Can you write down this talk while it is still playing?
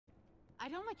I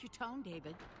don't like your tone,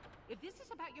 David. If this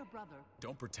is about your brother...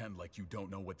 Don't pretend like you don't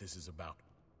know what this is about.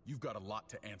 You've got a lot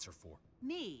to answer for.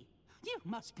 Me? You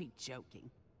must be joking.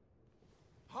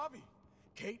 Javi!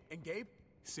 Kate and Gabe?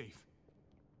 Safe.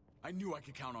 I knew I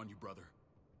could count on you, brother.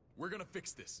 We're gonna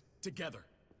fix this. Together.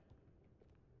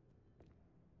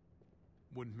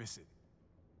 Wouldn't miss it.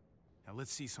 Now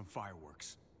let's see some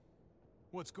fireworks.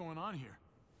 What's going on here?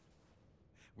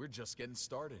 We're just getting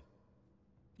started.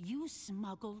 You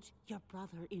smuggled your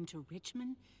brother into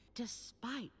Richmond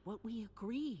despite what we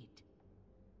agreed.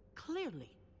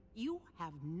 Clearly, you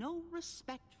have no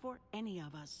respect for any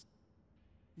of us.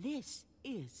 This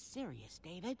is serious,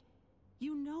 David.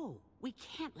 You know we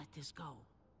can't let this go.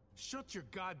 Shut your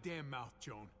goddamn mouth,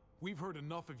 Joan. We've heard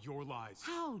enough of your lies.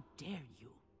 How dare you?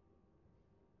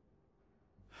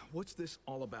 What's this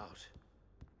all about?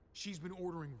 She's been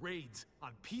ordering raids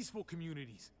on peaceful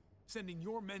communities, sending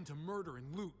your men to murder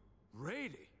and loot.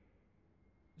 Raiding?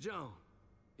 Joan,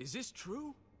 is this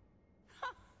true?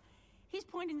 He's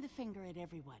pointing the finger at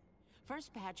everyone.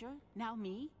 First Badger, now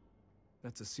me.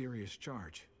 That's a serious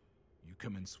charge. You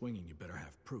come in swinging, you better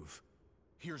have proof.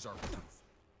 Here's our proof.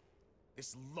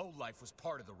 This lowlife was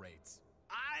part of the raids.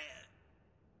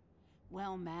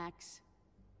 Well, Max.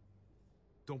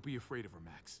 Don't be afraid of her,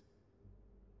 Max.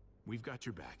 We've got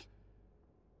your back.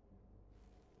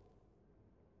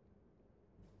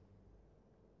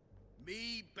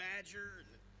 Me, Badger,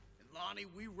 and Lonnie,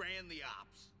 we ran the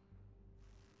ops.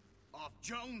 Off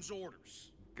Joan's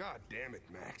orders. God damn it,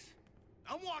 Max.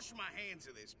 I'm washing my hands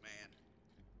of this, man.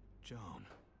 Joan,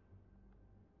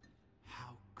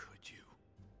 how could you?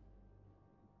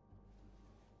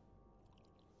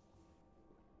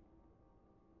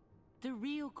 The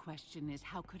real question is,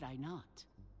 how could I not?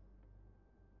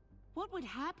 What would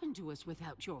happen to us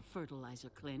without your fertilizer,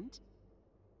 Clint?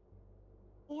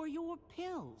 Or your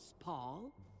pills,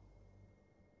 Paul?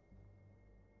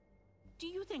 Do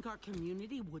you think our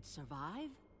community would survive?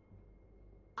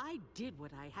 I did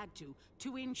what I had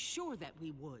to ensure that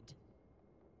we would.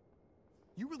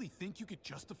 You really think you could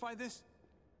justify this?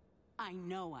 I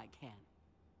know I can.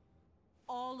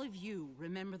 All of you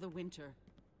remember the winter.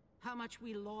 How much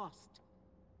we lost.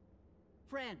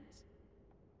 Friends.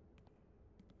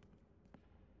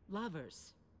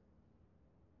 Lovers.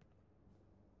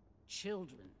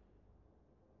 Children.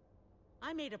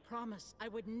 I made a promise I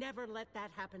would never let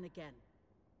that happen again.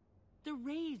 The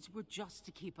raids were just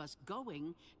to keep us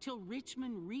going till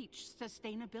Richmond reached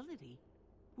sustainability.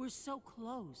 We're so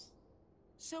close.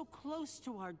 So close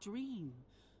to our dream.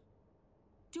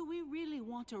 Do we really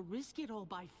want to risk it all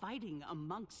by fighting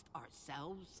amongst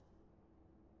ourselves?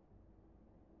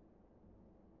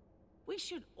 We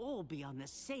should all be on the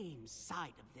same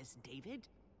side of this, David.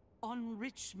 On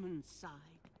Richmond's side.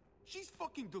 She's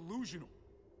fucking delusional.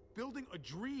 Building a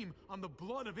dream on the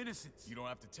blood of innocents. You don't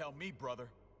have to tell me, brother.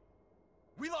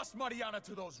 We lost Mariana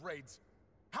to those raids.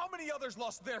 How many others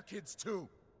lost their kids too?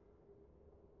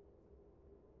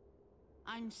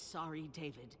 I'm sorry,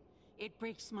 David. It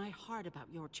breaks my heart about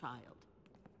your child.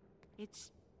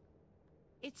 It's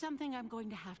something I'm going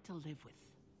to have to live with.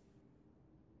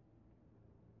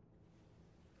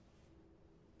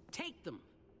 Take them.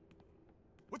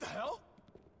 What the hell?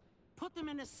 Put them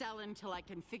in a cell until I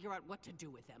can figure out what to do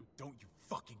with them. Don't you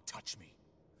fucking touch me.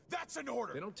 That's an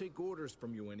order! They don't take orders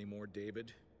from you anymore,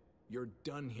 David. You're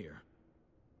done here.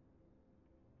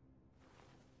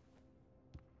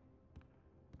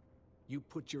 You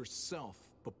put yourself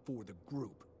before the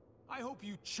group. I hope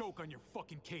you choke on your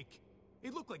fucking cake.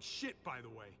 It looked like shit, by the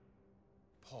way.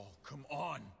 Paul, come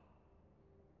on!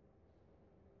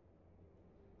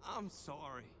 I'm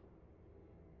sorry.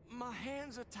 My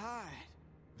hands are tied.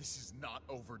 This is not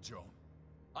over, Joan.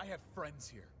 I have friends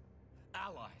here.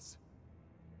 Allies.